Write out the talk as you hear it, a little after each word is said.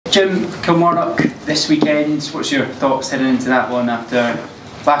Jim, Kilmarnock this weekend, what's your thoughts heading into that one after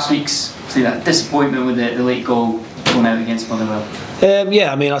last week's that disappointment with the late goal going out against Motherwell?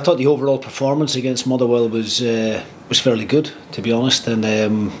 Yeah, I mean, I thought the overall performance against Motherwell was fairly good, to be honest. And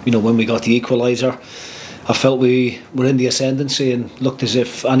when we got the equaliser, I felt we were in the ascendancy and looked as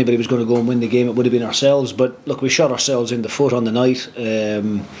if anybody was going to go and win the game, it would have been ourselves. But look, we shot ourselves in the foot on the night.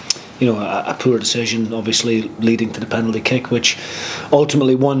 A poor decision, obviously leading to the penalty kick, which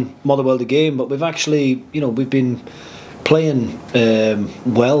ultimately won Motherwell the game. But we've actually, we've been playing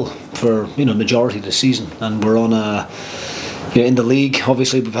well for majority of the season, and we're on in the league.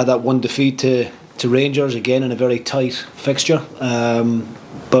 Obviously, we've had that one defeat to Rangers, again in a very tight fixture.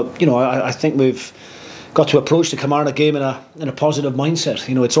 But I think we've got to approach the Kilmarnock game in a positive mindset.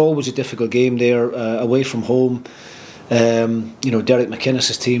 It's always a difficult game there away from home. Derek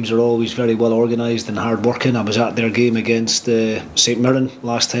McInnes' teams are always very well organised and hard working. I was at their game against St Mirren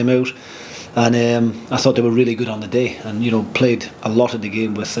last time out, and I thought they were really good on the day, and played a lot of the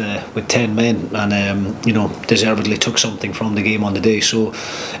game with 10 men, and deservedly took something from the game on the day. So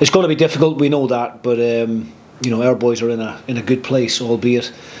it's going to be difficult, we know that, but our boys are in a good place,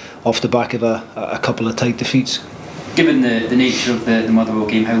 albeit off the back of a couple of tight defeats. Given the nature of the Motherwell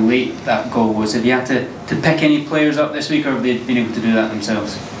game, how late that goal was, have you had to pick any players up this week, or have they been able to do that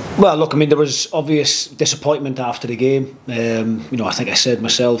themselves? Well, look, I mean, there was obvious disappointment after the game. I think I said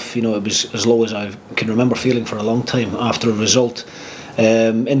myself, it was as low as I can remember feeling for a long time after a result.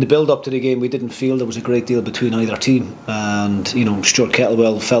 In the build-up to the game, we didn't feel there was a great deal between either team, and Stuart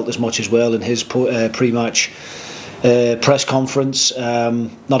Kettlewell felt as much as well in his pre-match press conference.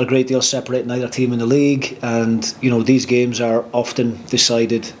 Not a great deal separating either team in the league, and these games are often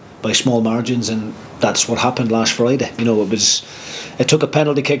decided by small margins, and that's what happened last Friday. It took a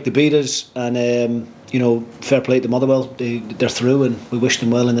penalty kick to beat us, and fair play to Motherwell, they're through, and we wish them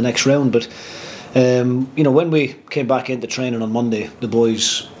well in the next round. But when we came back into training on Monday, the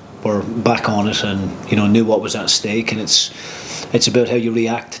boys were back on it and knew what was at stake, and it's about how you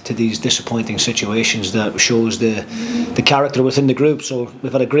react to these disappointing situations that shows the character within the group. So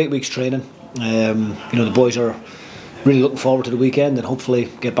we've had a great week's training. The boys are really looking forward to the weekend and hopefully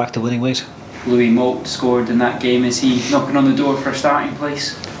get back to winning ways. Louis Moult scored in that game. Is he knocking on the door for a starting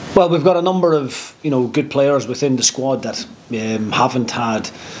place? Well, we've got a number of good players within the squad that haven't had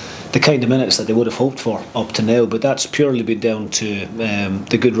the kind of minutes that they would have hoped for up to now, but that's purely been down to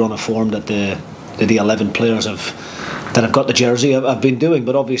the good run of form that the 11 players that have got the jersey have been doing.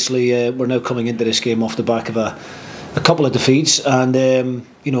 But obviously we're now coming into this game off the back of a couple of defeats, and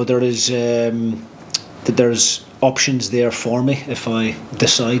there's options there for me if I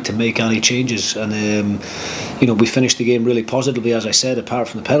decide to make any changes. And we finished the game really positively, as I said, apart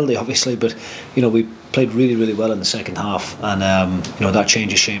from the penalty obviously, but we played really, really well in the second half, and that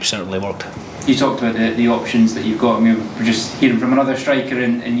change of shape certainly worked. You talked about the options that you've got. I mean, we're just hearing from another striker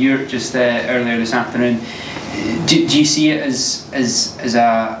in Europe just earlier this afternoon. Do you see it as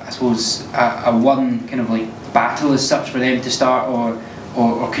a one kind of like battle as such for them to start, or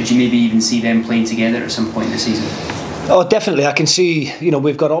could you maybe even see them playing together at some point this season? Oh, definitely. I can see,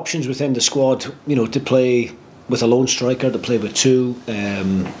 we've got options within the squad, to play with a lone striker, to play with two.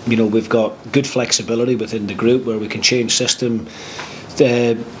 We've got good flexibility within the group where we can change system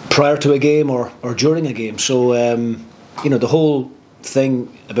prior to a game or during a game. So, the whole thing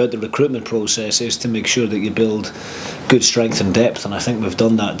about the recruitment process is to make sure that you build good strength and depth, and I think we've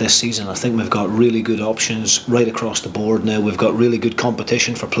done that this season. I think we've got really good options right across the board now. We've got really good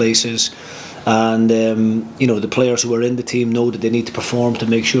competition for places, and the players who are in the team know that they need to perform to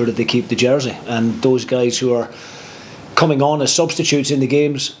make sure that they keep the jersey, and those guys who are coming on as substitutes in the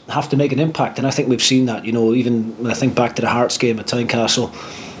games have to make an impact, and I think we've seen that. Even when I think back to the Hearts game at Tynecastle,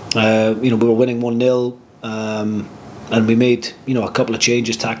 we were winning 1-0, and we made a couple of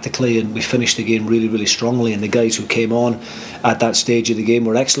changes tactically, and we finished the game really, really strongly, and the guys who came on at that stage of the game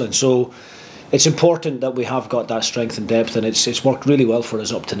were excellent. So it's important that we have got that strength and depth, and it's worked really well for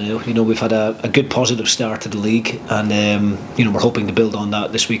us up to now. We've had a good positive start to the league, and we're hoping to build on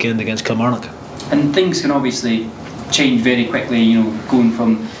that this weekend against Kilmarnock. And things can obviously change very quickly, going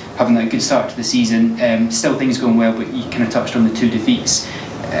from having that good start to the season, still things going well, but you kind of touched on the two defeats.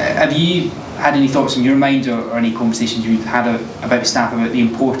 Have you had any thoughts in your mind, or any conversations you've had about staff about the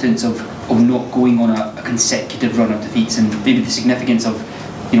importance of not going on a consecutive run of defeats, and maybe the significance of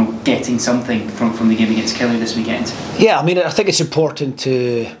getting something from the game against Kelly this weekend? Yeah, I mean, I think it's important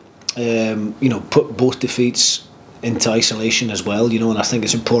to put both defeats into isolation as well, and I think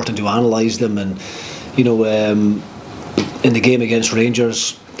it's important to analyse them. And in the game against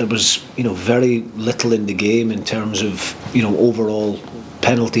Rangers, there was very little in the game in terms of overall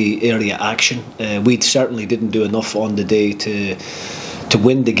penalty area action. We certainly didn't do enough on the day to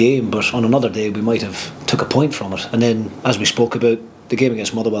win the game, but on another day we might have took a point from it. And then, as we spoke about, the game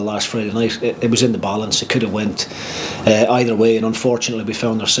against Motherwell last Friday night, it was in the balance. It could have went either way, and unfortunately we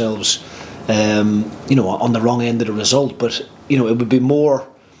found ourselves on the wrong end of the result. But it would be more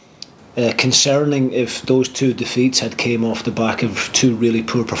concerning if those two defeats had came off the back of two really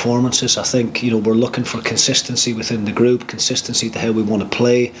poor performances. I think we're looking for consistency within the group, consistency to how we want to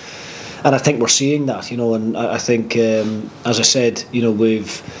play, and I think we're seeing that. And I think, as I said,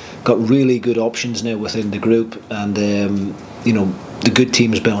 we've got really good options now within the group, and the good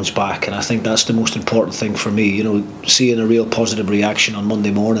teams bounce back, and I think that's the most important thing for me. Seeing a real positive reaction on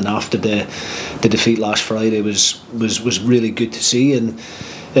Monday morning after the defeat last Friday was really good to see, and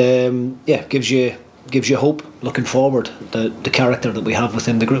gives you hope looking forward, the character that we have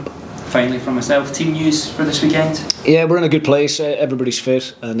within the group. Finally, from myself, team news for this weekend. Yeah, we're in a good place. Everybody's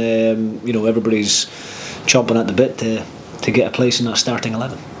fit, and everybody's chomping at the bit to get a place in that starting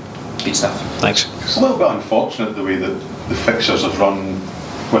 11. Good stuff. Thanks. It's a little bit unfortunate the way that the fixtures have run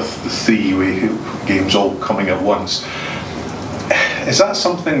with the 3 away games all coming at once. Is that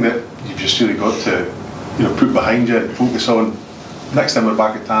something that you've just really got to put behind you and focus on? Next time we're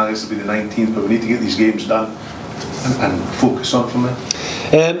back at Tannis, it'll be the 19th, but we need to get these games done and focus on from there.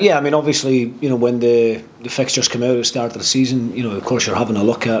 Obviously, when the fixtures come out at the start of the season, of course you're having a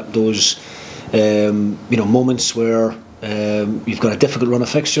look at those moments where you've got a difficult run of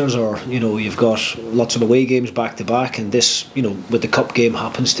fixtures, or you've got lots of away games back to back, and this with the cup game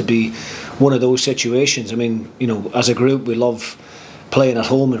happens to be one of those situations. As a group we love playing at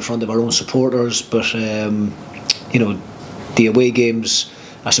home in front of our own supporters, but the away games,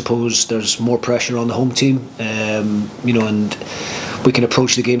 I suppose there's more pressure on the home team, and we can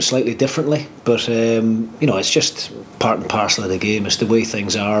approach the game slightly differently, but it's just part and parcel of the game. It's the way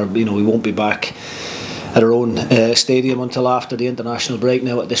things are. We won't be back at our own stadium until after the international break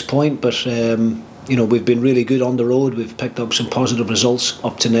now at this point, but we've been really good on the road. We've picked up some positive results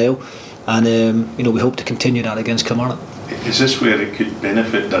up to now, and we hope to continue that against Kilmarnock. Is this where it could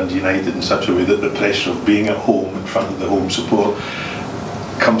benefit Dundee United in such a way that the pressure of being at home in front of the home support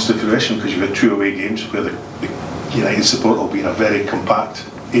comes to fruition, because you've had 2 away games where the United support will be in a very compact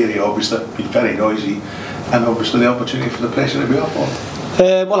area, obviously be very noisy, and obviously the opportunity for the pressure to be up on?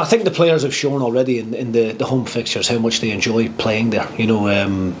 I think the players have shown already in the home fixtures how much they enjoy playing there.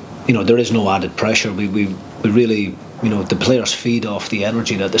 There is no added pressure. We really, the players feed off the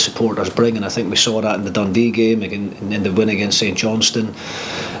energy that the supporters bring, and I think we saw that in the Dundee game, in the win against St Johnstone.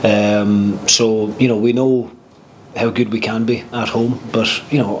 We know how good we can be at home, but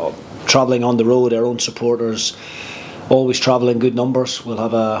travelling on the road, our own supporters always travel in good numbers. We'll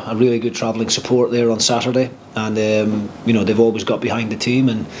have a really good travelling support there on Saturday, and they've always got behind the team,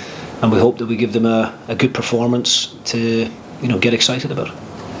 and we hope that we give them a good performance to get excited about it.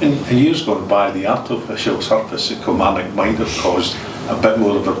 In years gone by, the artificial surface at Kilmarnock might have caused a bit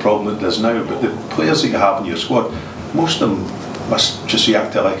more of a problem than it does now, but the players that you have in your squad, most of them must just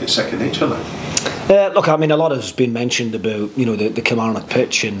react to like it's second nature now. A lot has been mentioned about the Kilmarnock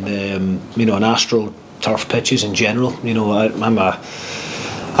pitch and an Astro turf pitches in general.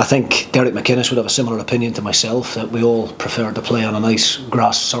 I think Derek McInnes would have a similar opinion to myself, that we all prefer to play on a nice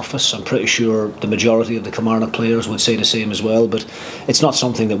grass surface. I'm pretty sure the majority of the Kilmarnock players would say the same as well, but it's not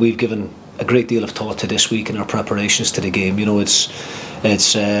something that we've given a great deal of thought to this week in our preparations to the game. It's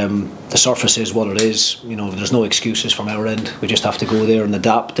the surface is what it is. There's no excuses from our end. We just have to go there and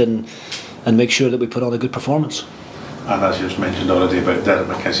adapt and make sure that we put on a good performance. And as you've mentioned already about Derek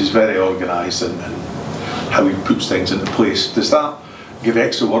McInnes, he's very organised and how he puts things into place. Does that give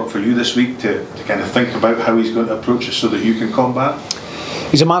extra work for you this week to kind of think about how he's going to approach it so that you can combat?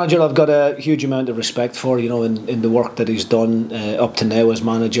 He's a manager I've got a huge amount of respect for, in the work that he's done up to now as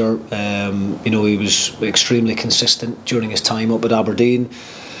manager. He was extremely consistent during his time up at Aberdeen.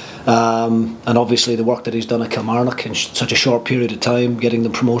 And obviously the work that he's done at Kilmarnock in such a short period of time, getting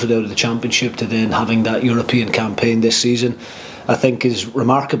them promoted out of the Championship to then having that European campaign this season, I think is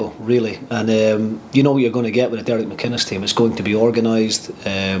remarkable, really. And you know what you're going to get with a Derek McInnes team. It's going to be organised.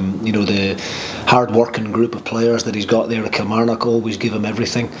 The hard-working group of players that he's got there at Kilmarnock always give him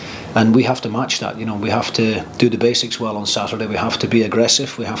everything, and we have to match that. We have to do the basics well on Saturday. We have to be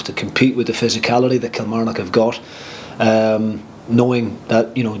aggressive. We have to compete with the physicality that Kilmarnock have got, knowing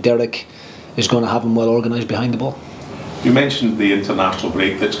that Derek is going to have him well organised behind the ball. You mentioned the international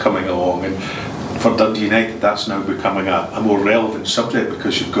break that's coming along, and for Dundee United that's now becoming a more relevant subject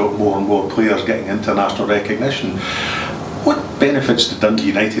because you've got more and more players getting international recognition. What benefits did Dundee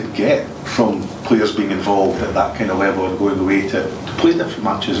United get from players being involved at that kind of level and going away to play different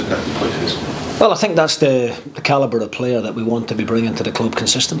matches at different places? Well, I think that's the calibre of player that we want to be bringing to the club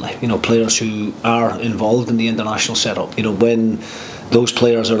consistently. You know, players who are involved in the international setup. You know, when those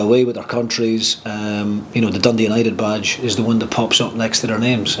players are away with their countries, you know, the Dundee United badge is the one that pops up next to their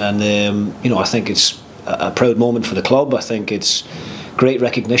names, and you know, I think it's a proud moment for the club. I think it's great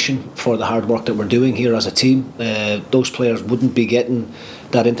recognition for the hard work that we're doing here as a team. Those players wouldn't be getting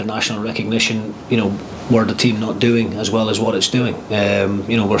that international recognition, you know, were the team not doing as well as what it's doing.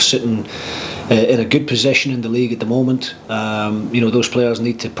 You know, we're sitting in a good position in the league at the moment. You know, those players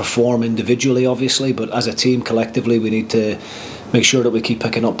need to perform individually, obviously, but as a team, collectively, we need to make sure that we keep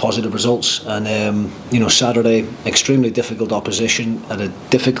picking up positive results. And you know, Saturday, extremely difficult opposition at a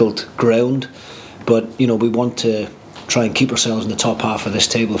difficult ground, but you know, we want to try and keep ourselves in the top half of this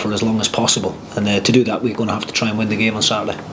table for as long as possible, and to do that we're going to have to try and win the game on Saturday.